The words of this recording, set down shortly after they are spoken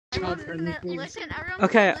everyone's gonna listen. Everyone's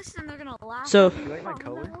Okay. gonna listen. They're gonna laugh. So, You like my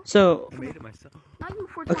color? so, I made it myself.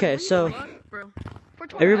 okay, so, Bro.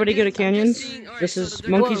 everybody go to I'm just canyons. seeing- alright, This so is they're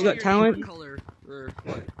Monkey's gonna Got be Talent. your color, or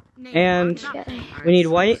what? And Okay. we need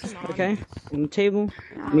white, okay, on the table.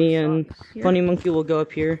 Me and Here. Funny Monkey will go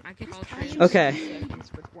up here. I can call trains. Okay,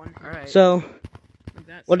 Alright. so, like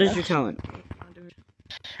that. what is your talent?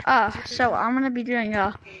 So I'm gonna be doing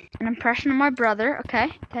an impression of my brother. Okay.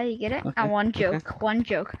 Okay, you get it? Okay, And one okay. joke. One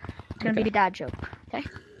joke. It's gonna be a dad joke. Okay.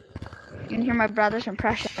 You can hear my brother's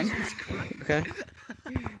impression. Okay.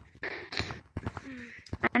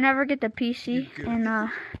 I never get the PC, and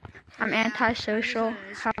I'm antisocial.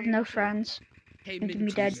 Have no friends. Hey, And give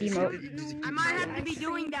me dad emote. I might have to be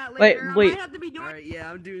doing that Wait, later. wait. I might have to be doing. Alright, yeah,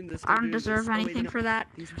 I'm doing this. I don't deserve anything for that.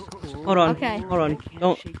 Hold on, Okay. hold on.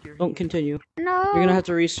 Don't continue. No. You're gonna have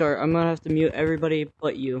to restart. I'm gonna have to mute everybody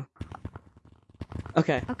but you.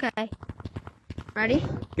 Okay, Okay. Ready?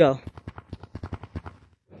 go.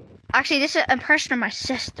 Actually, this is an impression of my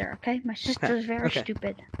sister. Okay, my sister is very okay.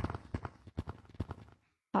 stupid.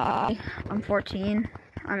 I'm 14.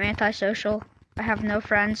 I'm antisocial. I have no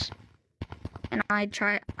friends, and I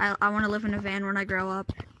want to live in a van when I grow up.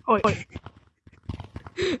 Okay.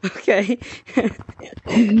 Okay,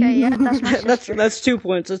 yeah, that's my sister. That's 2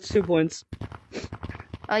 points. That's 2 points.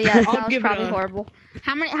 Oh yeah, I'll that was give it probably a- horrible.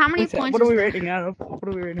 How many points? What are we is that? rating out of? What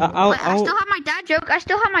are we rating out of? I'll, Wait, I I'll, still have my dad joke. I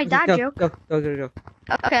still have my dad go, joke. Go.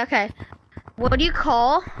 Okay. What do you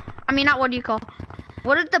call? I mean, not what do you call?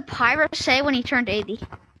 What did the pirate say when he turned 80?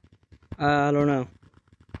 I don't know.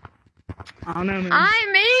 I don't know, man.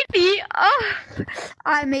 I'm 80. Oh,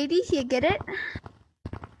 I'm 80. You get it?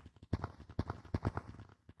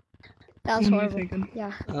 That was What are you horrible. thinking?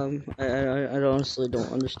 Yeah. I honestly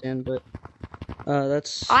don't understand, but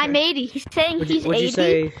that's. I'm 80. He's saying What'd he's you 80.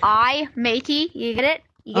 say? I matey. You get it?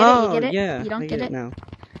 You get Oh, it? You get it? yeah. You don't I get it? now.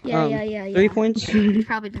 Yeah, Um, yeah. 3 points. You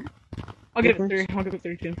probably didn't. I'll give it Difference? 3. I'll give it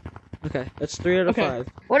 3 too. Okay, that's 3 out of Okay. 5.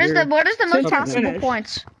 What is You're- the most Since possible finished.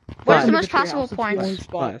 points? What is Five. the most possible points?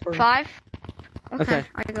 5? Okay.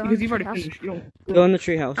 I go Because in you've the already house. finished. You don't. Go in the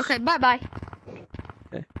treehouse. Okay, bye.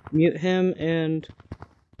 Mute him and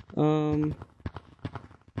Bring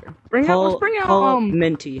out. Let's call bring out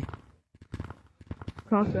Minty.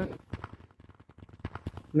 content.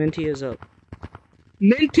 Minty is up.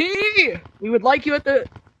 Minty! We would like you at the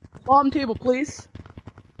bottom table, please.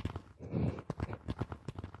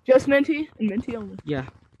 Just Minty and Minty only. Yeah.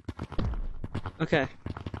 Okay.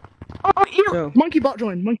 Oh, here! So- Monkey bot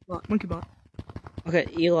joined. Monkey bot. Okay,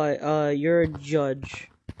 Eli, you're a judge.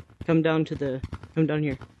 Come down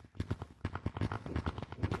here.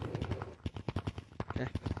 Okay.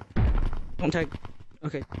 Don't tag.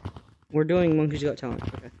 Okay. We're doing Monkey's Got Talent.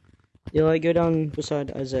 Okay. Eli, go down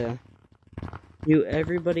beside Isaiah. Mute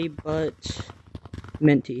everybody but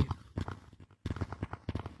Minty.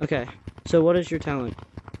 Okay. So what is your talent?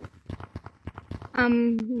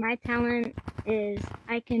 My talent is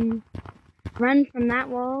I can run from that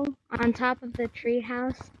wall on top of the tree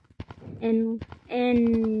house in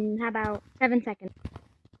how about 7 seconds.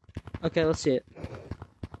 Okay, let's see it.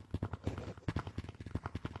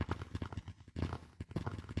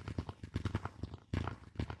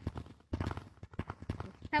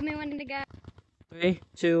 Tell me when to go. 3,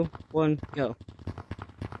 2, 1, go.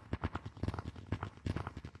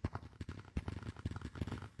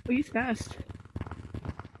 Oh, he's fast.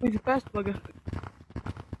 He's a fast bugger.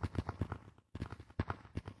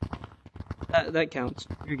 That counts.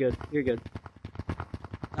 You're good.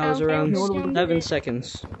 That was Okay, around what do we do? 7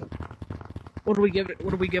 seconds. What do we give it?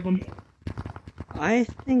 What do we give him? I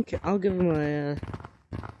think I'll give him a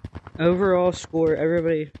overall score.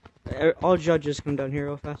 Everybody, all judges, come down here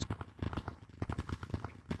real fast.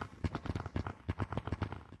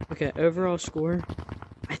 Okay, overall score.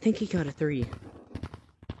 I think he got a 3.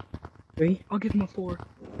 3? I'll give him a 4.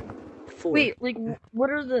 4. Wait, like, what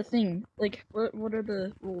are the thing? Like, what are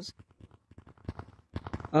the rules?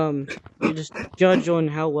 You just judge on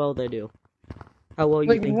how well they do. How well you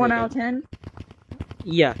Like think 1 they out of do. 10?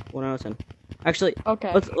 Yeah, 1 out of 10. Actually,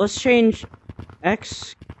 Okay. let's change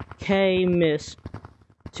XK miss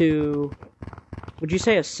to. Would you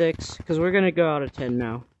say a 6? Because we're gonna go out of 10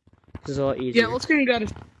 now. This is a lot easier. Yeah, let's give him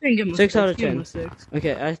a 6 out of Give him 10. a 6.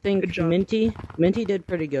 Okay, I think Good job. Minty did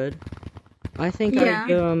pretty good. I think Yeah. I'd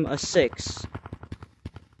give him a 6.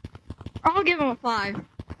 I'll give him a 5.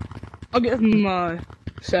 I'll give him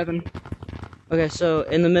 7. Okay, so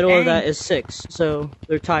in the middle of Dang. that is 6. So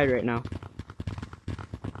they're tied right now.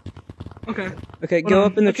 Okay. Okay, go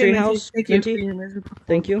up in the Okay, treehouse, Thank you. Minty.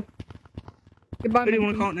 Thank you. Goodbye. What do you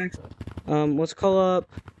want to call it next? Let's call up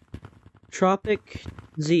Tropic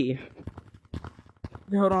Z.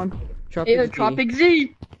 Okay, hold on. Tropic Hey, Z. Tropic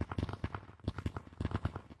Z.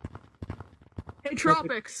 Hey,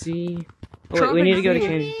 Tropics. Z. Oh wait, we need to go to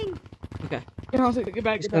Candy. Okay, Get on, get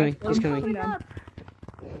back, he's get coming. back. He's Let him coming. come down.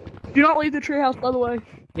 Do not leave the treehouse, by the way.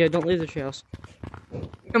 Yeah, don't leave the treehouse.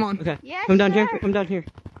 Come on. Okay, Yes, come down sir. here. Come down here.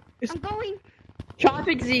 I'm going.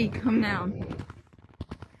 Tropic Z, come down.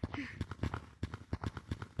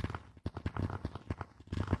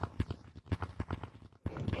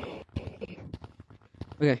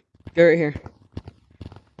 Okay, go right here.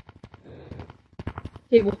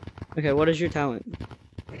 Table. Okay, what is your talent?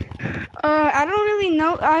 I don't really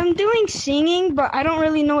know. I'm doing singing, but I don't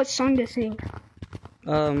really know what song to sing.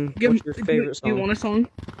 What's your favorite Do you song? want a song?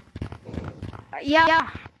 Yeah.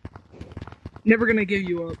 Never gonna give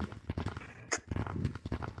you up.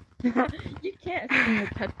 You can't sing a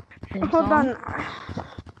pet Hold on.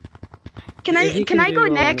 Can If you I can go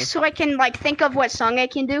do, next so I can like think of what song I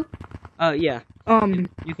can do? Yeah,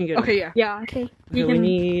 you can get. Okay, yeah. Yeah. Okay. Okay, we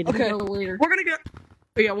need. Okay. Go later. We're gonna get.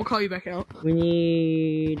 Oh, yeah, we'll call you back out. We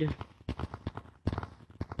need.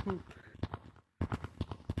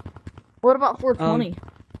 What about 420?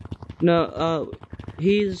 No,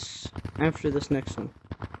 he's after this next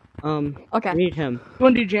one. Okay. We need him. You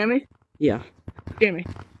wanna do Jammy? Yeah. Jammy.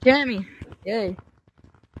 Jammy. Yay.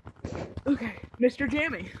 Okay, Mr.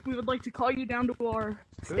 Jammy, we would like to call you down to our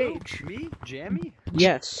stage. Who? Me? Jammy?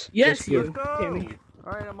 Yes. Yes, just you. Let's go! Jammy.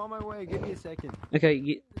 Alright, I'm on my way. Give me a second. Okay,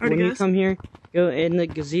 Alrighty, when you guys. come here, go in the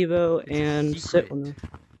gazebo It's a and sit secret. on the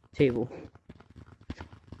table.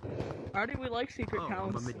 Alrighty, we like secret Oh, I'm a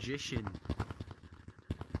talents. magician.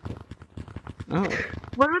 Oh,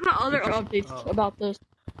 What are the other updates Oh. about this?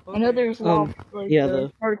 I know there's a lot of like, yeah,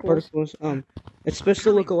 the articles. particles. It's supposed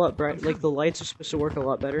to look a lot bright. Like the lights are supposed to work a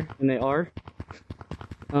lot better, and they are.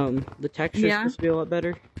 The texture is Yeah. supposed to be a lot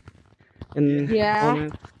better. And Yeah. all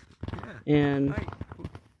that. Yeah. And Hi.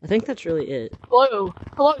 I think that's really it. Hello.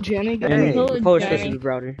 Hello, Jammy. And Hey. Hello, the color Jamie. switch is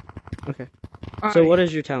router. Okay. Alright. So what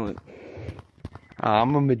is your talent?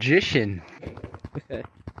 I'm a magician. Okay.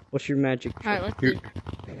 What's your magic trick? Alright, let's You're-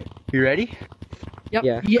 see. You ready? Yep.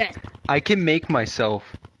 Yeah. Yes. I can make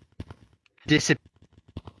myself disappear.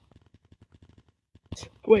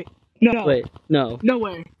 Wait. No. Wait. No. No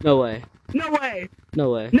way. No way. No way. No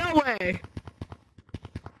way. No way.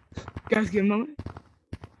 Guys, give a moment.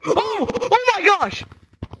 Oh! Oh my gosh!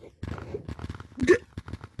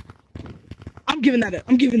 I'm giving that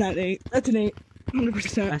an 8. That's an 8.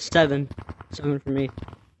 100%. That's 7. 7 for me.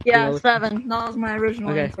 Yeah, No. 7. That was my original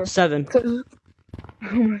Okay. answer. 7. Oh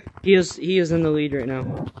my. He is in the lead right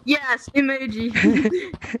now. Yes, emoji.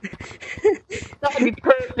 That would be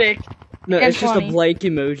perfect. No, And it's just a 20. blank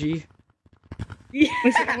emoji.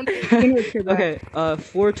 Listen, I wanna hear that. Okay,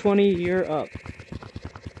 420, you're up.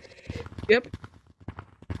 Yep.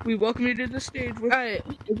 We welcome you to the stage. Alright.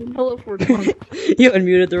 Hello, 420. You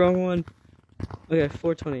unmuted the wrong one. Okay,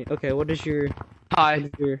 420. Okay, what is your Hi.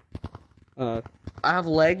 uh I have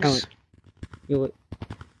legs. talent?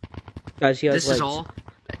 Guys, he has This legs. is all.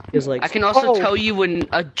 He has legs. I can also Oh. tell you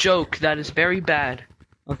a joke that is very bad.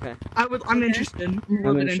 Okay. I'm interested. I'm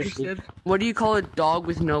really interested. What do you call a dog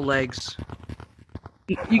with no legs?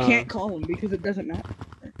 You can't call him because it doesn't matter.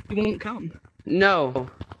 He won't come. No.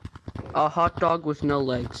 A hot dog with no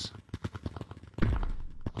legs.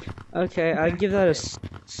 Okay, I'd give that a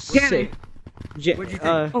Jammy. 6. What'd you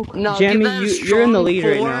think? Oh, No, Jamie, give that a you're in the strong lead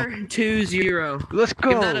right now. 4-2-0. Let's go!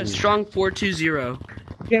 Give that a strong 4-2-0.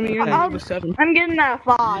 Jamie, you're Okay. gonna give a 7. I'm getting that a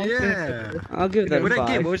 5. Yeah! I'll give that What a did I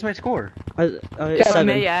get? 5. What was my score? If I 7.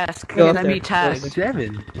 may ask, Go can up I be there. tagged?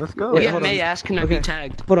 7. Let's go. Wait, Yeah, hold may on. ask, can I Okay. be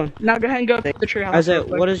tagged? Hold on. Now go ahead and go to the treehouse. Isaiah, real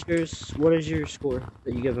quick. what is your score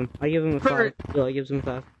that you give him? I give him a 5. Yeah, I gives him a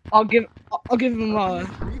 5. I'll give him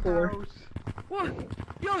 4. What?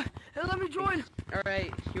 Yo, hey, let me join.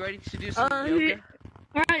 Alright, you ready to do some yoga?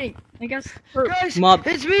 Alright, I guess. Guys, Mob,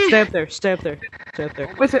 it's me! stay up there. Stay up there. Stay up there.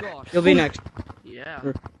 Oh my What's it? gosh. You'll be next Yeah.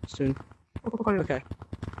 soon. Okay.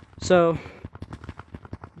 So,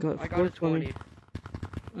 got I got a 420.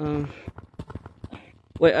 20.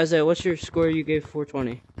 Wait, Isaiah, what's your score you gave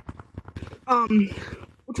 420?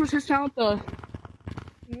 Which was his talent?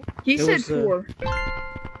 He It said was, 4.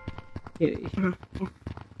 Yeah,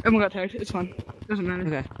 Everyone got tagged. It's fine. Doesn't matter.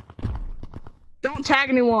 okay. Don't tag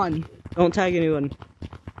anyone. Don't tag anyone.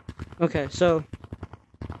 Okay, so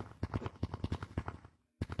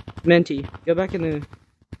Menti, go back in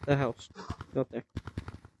the house. Go up there.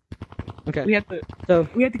 Okay. We have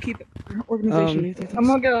to keep it. Organization. I'm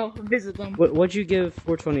gonna go visit them. What'd you give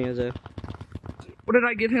 420 as a? What did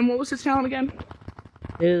I give him? What was his talent again?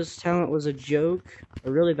 His talent was a joke,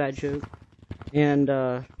 a really bad joke, and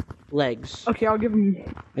legs. Okay, I'll give him.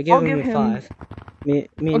 I gave I'll him give a him- 5. Me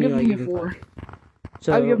I'll and give Eli him a give him 4. 5.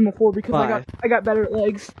 So I'll give him a 4 because 5. I got better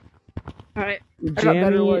legs. All right. got better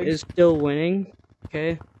Jammy legs. is still winning.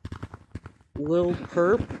 Okay. Lil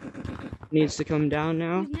Perp needs to come down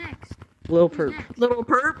now. Who's next? Lil Who's Perp. next? Little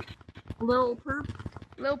perp. Little perp.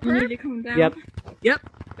 Lil You need Perp? to come down. Yep. Yep.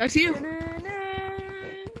 That's you.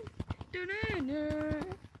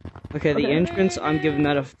 Okay, the Okay. entrance, I'm giving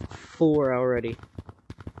that a 4 already.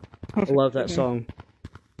 I love that song.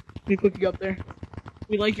 We put you up there.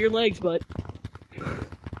 We like your legs, but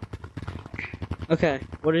Okay,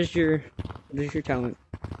 what is your talent?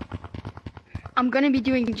 I'm gonna be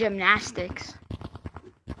doing gymnastics.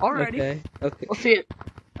 alrighty. Okay. We'll see it.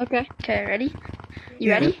 Okay. Okay, ready? You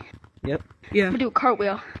Yeah. ready? Yep. Yeah. I'm gonna do a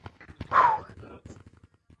cartwheel.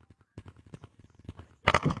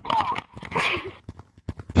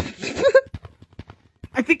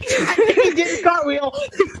 I think he did a cartwheel.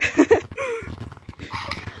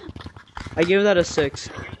 I give that a 6.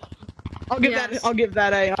 I'll give Yes. that. I'll give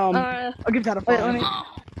that a I'll give that a 5. Wait, let me.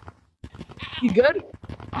 You good?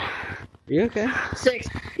 Are you okay? 6.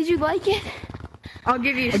 Did you like it? I'll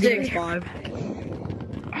give you a 6. 5.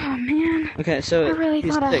 Oh man, Okay, so I really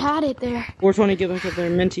he's thought I 6. had it there. 420, give him up there.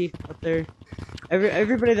 Minty, up there.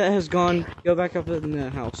 Everybody that has gone, go back up in the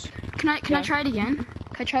house. Can I try it again?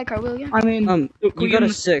 Can I try cartwheel again? I mean, You got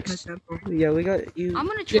a 6. Yeah, we got you. I'm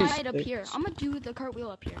gonna try Yes. it up here. I'm gonna do the cartwheel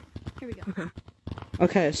up here. Here we go.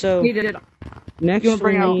 Okay, so You did it. next You wanna we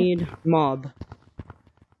bring out- need Mob.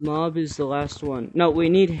 Mob is the last one. No, we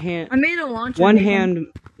need I made a launcher.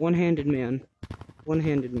 one-handed man.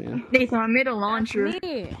 One-handed man. Nathan, I made a launcher.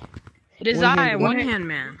 Me. It is One-handed I, man. one-hand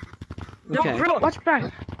man. Okay. Bro, watch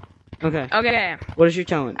back. Okay. Okay, What is your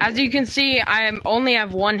talent? as you can see, I only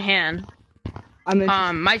have one hand. I'm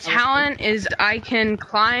in. My talent is I can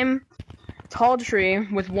climb tall tree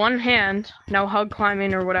with one hand, no hug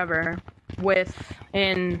climbing or whatever,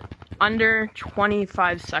 in under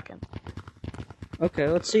 25 seconds. Okay,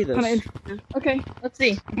 let's see this. Kinda interested. Okay, let's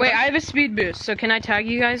see. Wait, I have a speed boost, so can I tag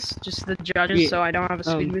you guys? Just the judges, Yeah, so I don't have a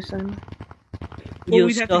speed um, boost anymore? Well, You'll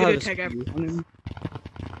we'd have still to have get a a tag speed. on him.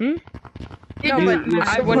 No, You- but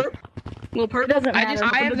I would. Little perp. It doesn't I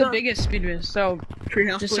matter. have the biggest speed boost, so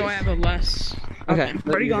treehouse. just so I have a less. Okay.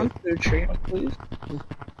 Already you're gone. good. Third treehouse, please.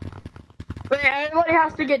 Wait, everybody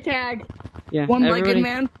has to get tagged. Yeah. One-legged everybody,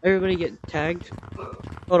 man. Everybody get tagged.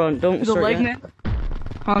 Hold on, don't There's a start leg yet. man.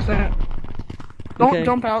 Pause that. Don't Okay.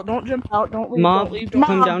 jump out. Don't jump out. Don't leave. Mob, don't leave. come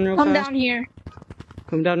Don't down real Come fast. down here.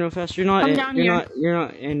 Come down real fast. You're not Come in. down You're here. not. You're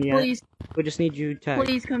not in yet. Please, We just need you tagged.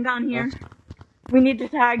 please come down here. We need to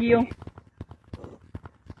tag you.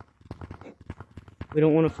 We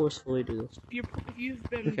don't want to forcefully do this. If you've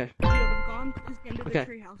been Okay. you have gone, please get into the Okay.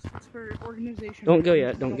 treehouse. It's for organization. Don't go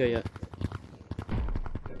yet. Don't go yet.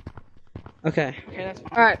 Okay. Okay, that's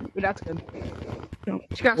fine. Alright, that's good. No,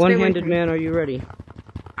 just gotta stay away One-handed from me. man, are you ready?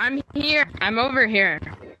 I'm here. I'm over here.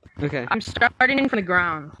 Okay. I'm starting from the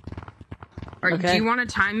ground. Or Okay. do you want to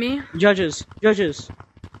time me? Judges.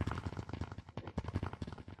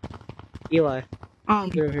 Eli,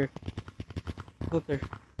 get over here. Go up there.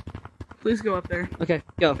 Please go up there. Okay,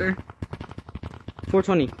 go. There.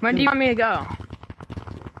 420. When do you want me to go?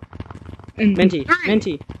 And Minty. Three.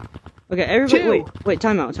 Minty. Okay, everybody. Two. Wait.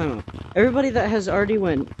 Time out. Everybody that has already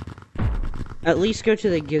went, at least go to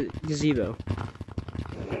the gazebo.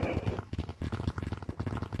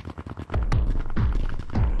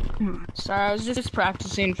 Sorry, I was just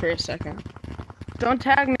practicing for a second. Don't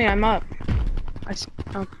tag me. I'm up.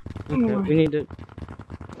 Oh. Okay, we need to.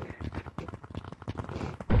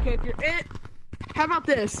 Okay, if you're it, how about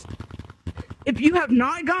this? If you have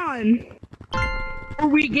not gone, or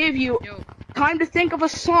we give you Yo. time to think of a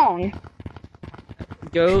song,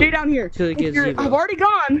 Go stay down here. to the If you're, gazebo. I've already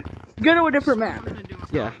gone, go to a different map.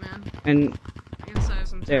 Yeah. And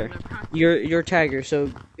there. You're tagger,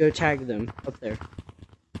 so go tag them up there.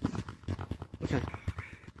 Okay.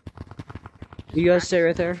 You guys stay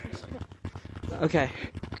right there. Okay.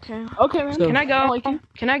 Okay. Okay, man. So- Can I go?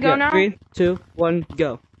 Can I go Yeah, now? 3, 2, 1,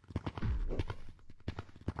 go.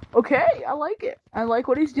 Okay, I like it. I like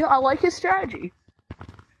what he's doing. I like his strategy.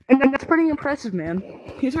 And then that's pretty impressive, man.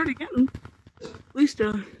 He's already getting at least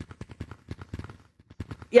a.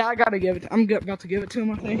 Yeah, I gotta give it. I'm about to give it to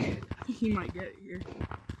him. I think he might get it here.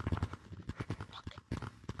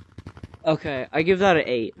 Okay, I give that an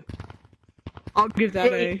 8. I'll give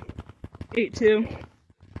that 8 too.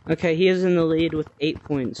 Okay, he is in the lead with 8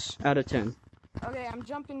 points out of 10. Okay, I'm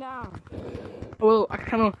jumping down. Well, I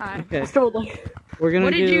kind of. Hi. Okay, Still like. we're gonna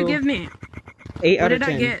What do did you give me? 8 What out of did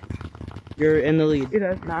 10. I get? You're in the lead.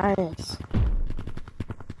 Nice.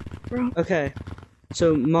 Okay,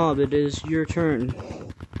 so Mob, it is your turn.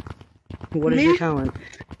 what is your talent?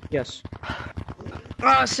 Yes.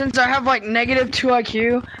 Since I have like -2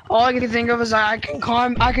 IQ, all I can think of is I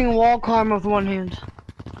can wall climb with one hand.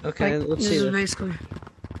 Okay, Like, let's this see is this. basically.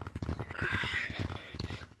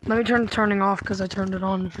 Let me turn the turning off because I turned it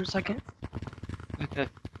on for a second. Okay.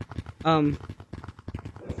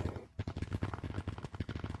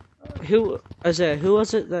 Isaiah, who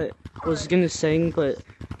was it that was gonna sing but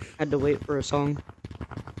had to wait for a song?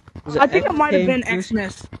 Was I think it might have been Xmas?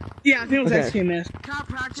 Xmas. Yeah, I think it was Okay. Xmas. Can I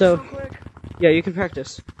practice So- real quick? Yeah, you can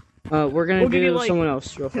practice. We're gonna We'll give do you, like, someone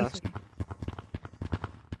else real 10 fast. seconds.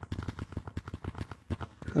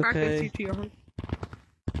 Okay. Practice CTR.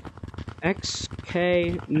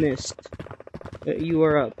 XK Mist. You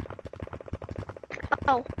are up.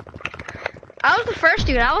 Oh. I was the first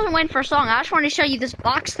dude. I wasn't waiting for a song. I just wanted to show you this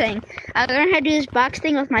box thing. I learned how to do this box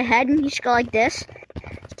thing with my head, and you just go like this.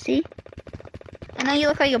 See? And then you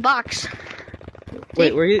look like a box. Wait,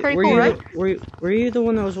 See? were you Pretty cool, right? were you the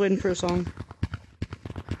one that was waiting for a song?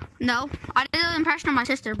 No, I did an impression of my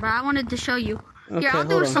sister, but I wanted to show you. Okay, Here, I'll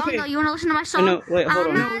do hold a on. song Okay. though. You want to listen to my song? know. Wait, hold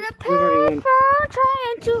I'm on. not a We've already went. perfect,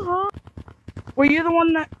 trying too hard. Were you the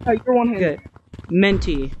one that? Oh, you're one handed. Okay.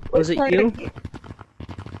 Menti, was it you?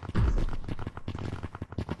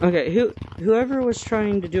 Okay, whoever was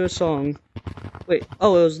trying to do a song. Wait,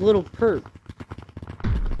 oh, it was Little Perp.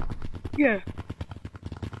 Yeah.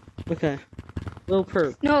 Okay. Little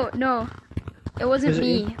Perp. No, it wasn't Was it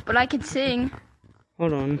me, you? but I could sing.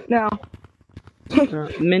 Hold on. Now.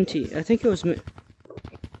 Menti. I think it was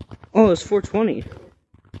Oh, it was 420.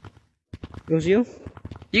 It was you?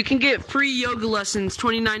 You can get free yoga lessons,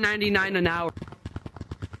 $29.99 an hour.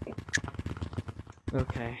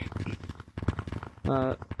 Okay.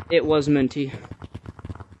 It was Menti.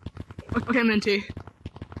 Okay, Minty.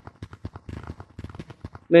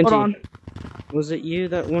 Menti, Hold on. was it you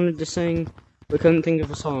that wanted to sing but couldn't think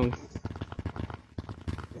of a song?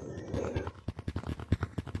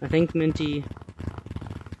 I think Menti.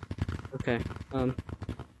 Okay.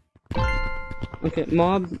 Okay,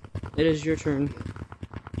 Mob, it is your turn.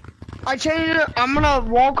 I changed it. I'm gonna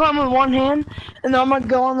wall climb with one hand, and then I'm gonna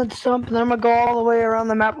go on the stump, and then I'm gonna go all the way around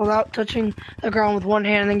the map without touching the ground with one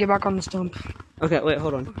hand, and then get back on the stump. Okay, wait,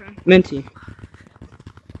 hold on. Okay. Menti.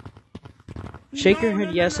 Shake your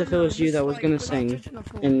head yes if it was you that was gonna sing,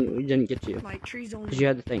 and we didn't get you, Like trees only. because you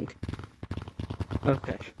had to think.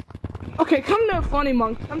 Okay. Okay, come to funny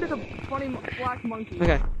monk. Come to the funny black monkey.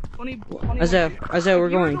 Okay. Funny Isaiah, monkey. Isaiah, we're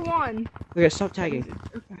You're going. the one. Okay, stop tagging.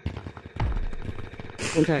 Okay.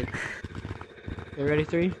 One tag. Okay, ready?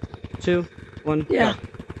 3, 2, 1. Yeah.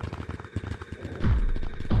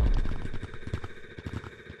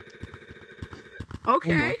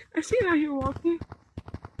 Okay, I see how you're walking.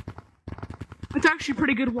 It's actually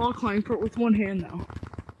pretty good wall climbing for with one hand though.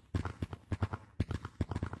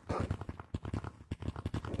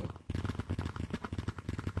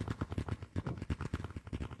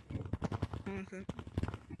 Okay.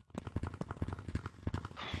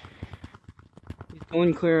 He's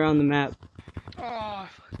going clear around the map. Oh,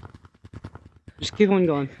 Just keep on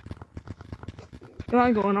going.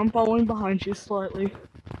 I'm going. I'm following behind you slightly.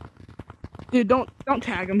 Dude, don't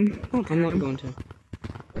tag him. Don't tag I'm not him. going to.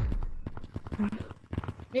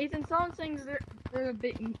 Nathan, someone sings they're a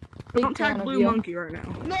big Don't fan tag of Blue you. Monkey right now.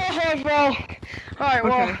 no, bro. Alright,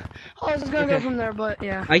 well, Okay. I was gonna go Okay. from there, but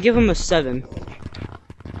yeah. I give him a 7.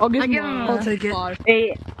 I'll give him. I'll take it. 5.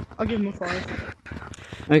 8. I'll give him a 5.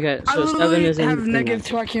 Okay, I so 7 literally is in. have in negative that.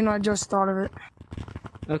 2 IQ, and I just thought of it.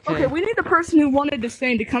 Okay, we need the person who wanted to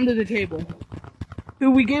sing to come to the table.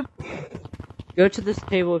 Who we give? Go to this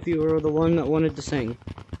table if you were the one that wanted to sing.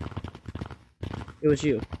 It was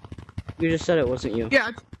you. You just said it wasn't you.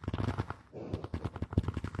 Yeah.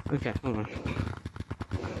 Okay, hold on.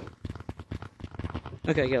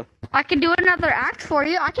 Okay, go. I can do another act for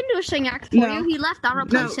you. I can do a sing act for No. you. He left. I'll No,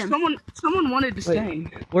 replace him. someone wanted to Wait.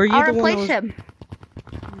 sing. Were you I'll the one replace that him.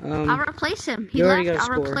 was, I'll replace him. He you already left. got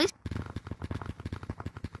a I'll score. replace.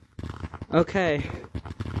 Okay.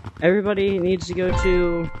 Everybody needs to go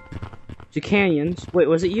to canyons. Wait,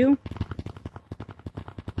 was it you?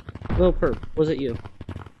 Lil Perp, was it you?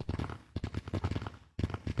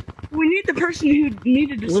 We need the person who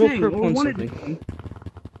needed to Little sing Perp or wants wanted to something.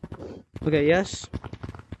 sing. Okay, yes?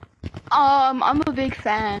 I'm a big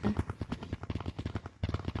fan.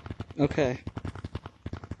 Okay.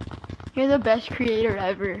 You're the best creator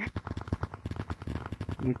ever.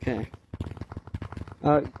 Okay.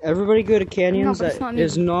 Everybody go to canyons but it's that not me.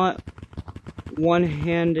 is not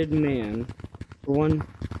one-handed man. Or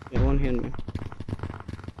one-hand man.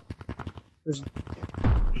 There's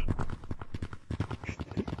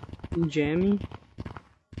Jammy?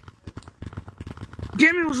 Jamie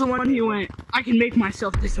Jamie was the one who went, I can make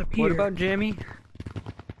myself disappear. What about Jamie?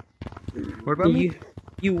 What about me?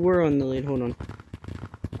 You were on the lead. Hold on.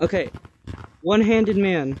 Okay. One-handed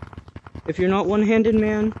man. If you're not one-handed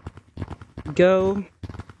man, go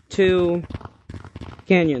to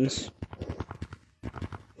canyons.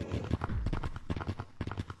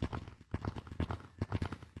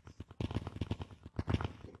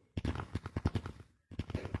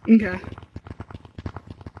 Okay.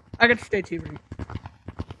 I got to stay TV.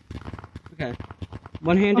 Okay.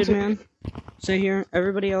 One-handed Also- man, stay here.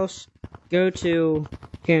 Everybody else, go to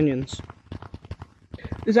canyons.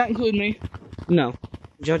 Does that include me? No.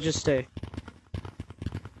 Judges stay.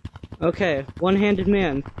 Okay. One-handed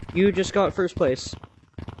man, you just got first place.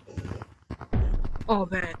 Oh,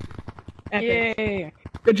 man. Epic. Yay.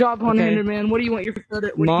 Good job, one-handed man. What do you want your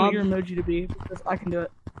Mob. emoji to be? Because I can do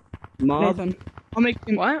it. Mob. Nathan. I'll make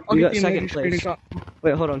the, What? I'll You get got the second emoji place. screenshot.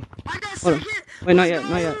 Wait, hold on. I got Hold on. second. Wait, not Let's yet,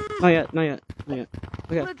 not yet, go. not yet, not yet, not yet.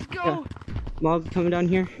 Okay. Let's go. Mob coming down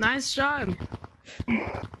here. Nice job.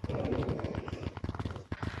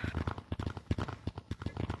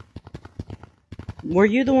 Were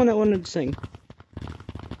you the one that wanted to sing?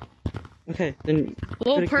 Okay, then.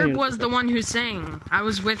 Lil go to Perp canyons. was the one who sang. I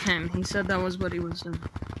was with him. He said that was what he was doing.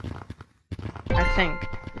 I think.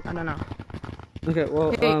 I don't know. Okay,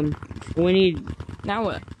 well, Hey. we need Now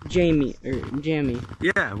what? Jamie Jammy.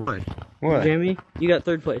 Yeah, what? What? Jamie, you got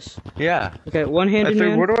third place. Yeah. Okay, one-handed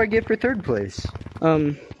man. What do I get for third place?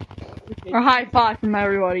 A high five from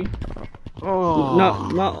everybody. Oh.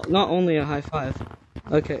 not only a high five.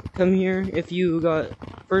 Okay, come here if you got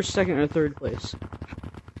first, second, or third place.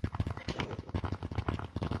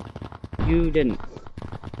 You didn't.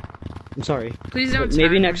 I'm sorry. Please don't. But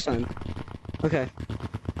maybe tag next time. Okay.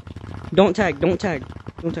 Don't tag.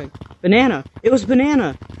 Banana. It was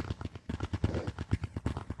banana.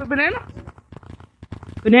 A banana?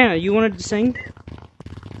 Banana. You wanted to sing?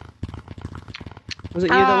 Was it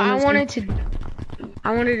you that wanted to sing?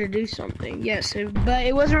 I wanted to do something, yes, but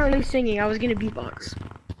it wasn't really singing. I was gonna beatbox.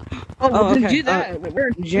 Oh, well, then okay. do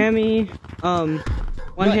that. Jammy,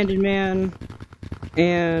 one-handed man,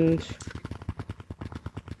 and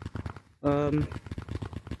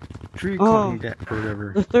Tree Oh. called me that or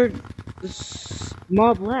whatever. the third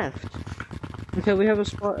mob left. Okay, we have a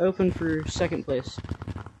spot open for second place.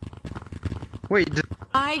 Wait,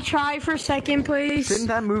 I try for second place. didn't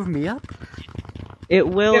that move me up? It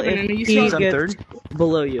will Yeah, if Banana, you he saw- I'm gets third?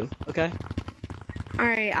 below you. Okay. All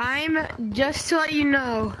right, I'm just to let you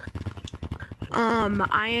know.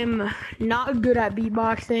 I am not good at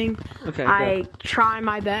beatboxing. Okay. I try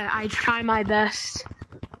my best.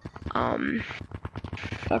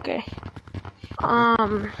 Okay.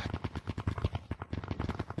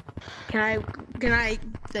 Can I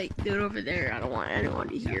like do it over there? I don't want anyone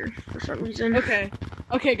to hear for some reason. Okay.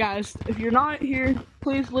 Okay, guys. If you're not here,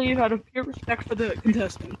 please leave out of pure respect for the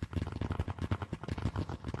contestant.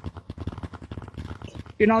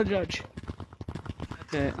 You're not a judge.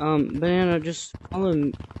 Okay. Banana, just follow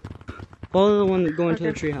the one going to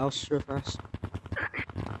the treehouse real fast.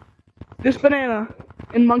 This banana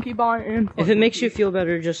and monkey bar and. If it makes you feel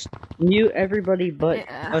better, just mute everybody but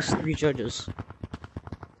Yeah. us three judges.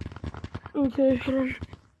 Okay. Hold on.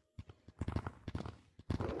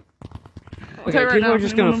 Okay, right people now, are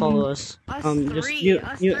just anyone gonna follow us. Us Just three. mute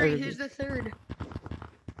Us mute three. everybody. Who's the third?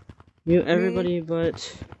 Mute everybody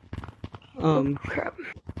but Crap.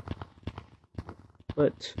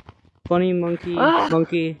 but Funny Monkey, Ah!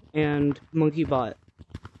 Monkey, and Monkey Bot.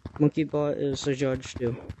 Monkey Bot is a judge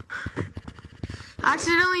too.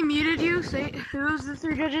 Accidentally muted you. Say who's the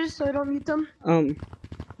three judges so I don't mute them.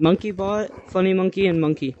 Monkey Bot, Funny Monkey, and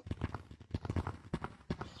Monkey.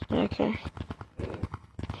 Okay.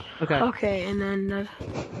 Okay. Okay, and then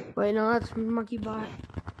wait, no, that's Monkey Bot.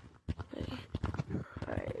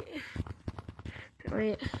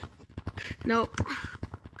 Wait. Nope.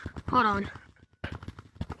 Hold on.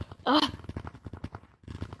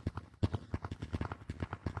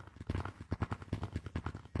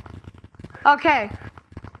 Okay.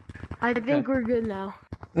 I think we're good now.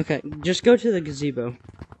 Okay, just go to the gazebo.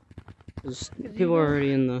 'Cause people are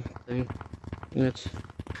already in the thing. And it's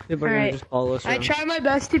people are gonna Alright. just follow us I around. try my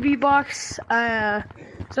best to beatbox.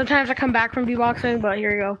 Sometimes I come back from beatboxing, but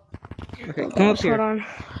here we go. Okay, come up Hold here. on.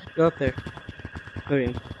 Go up there. Oh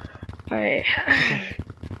yeah. Alright.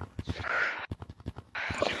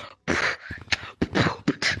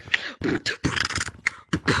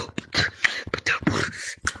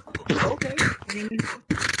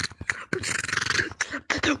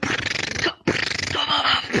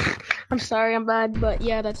 I'm sorry, I'm bad, but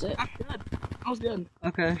yeah, that's it. That's good. That was good.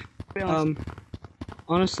 Okay. Be honest.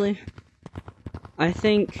 Honestly, I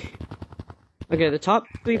think. Okay, the top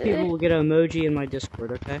 3 people will get an emoji in my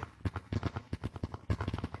Discord. Okay.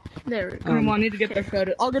 There we go. Come on, I need to get their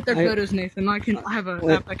photos. I'll get their photos, Nathan. I have an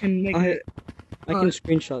Wait, app that can make it. I can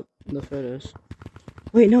screenshot the photos.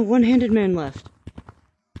 Wait, no, one-handed man left.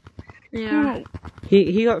 Yeah.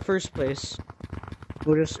 He got first place.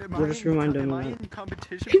 We'll just remind him of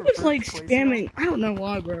that. He was like spamming. I don't know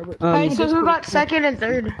why, bro. But Alright, so who got second and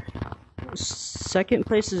third? Second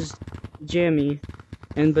place is Jammy,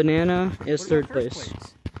 and Banana is third place.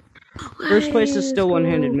 First place is still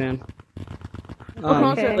one-handed man.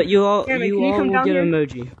 Okay. But you all Jamie, you can you all come will down get here? an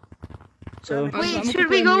emoji. So Wait, should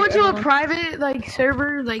we go into a private like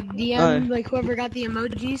server, like DM, like whoever got the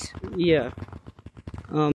emojis? yeah.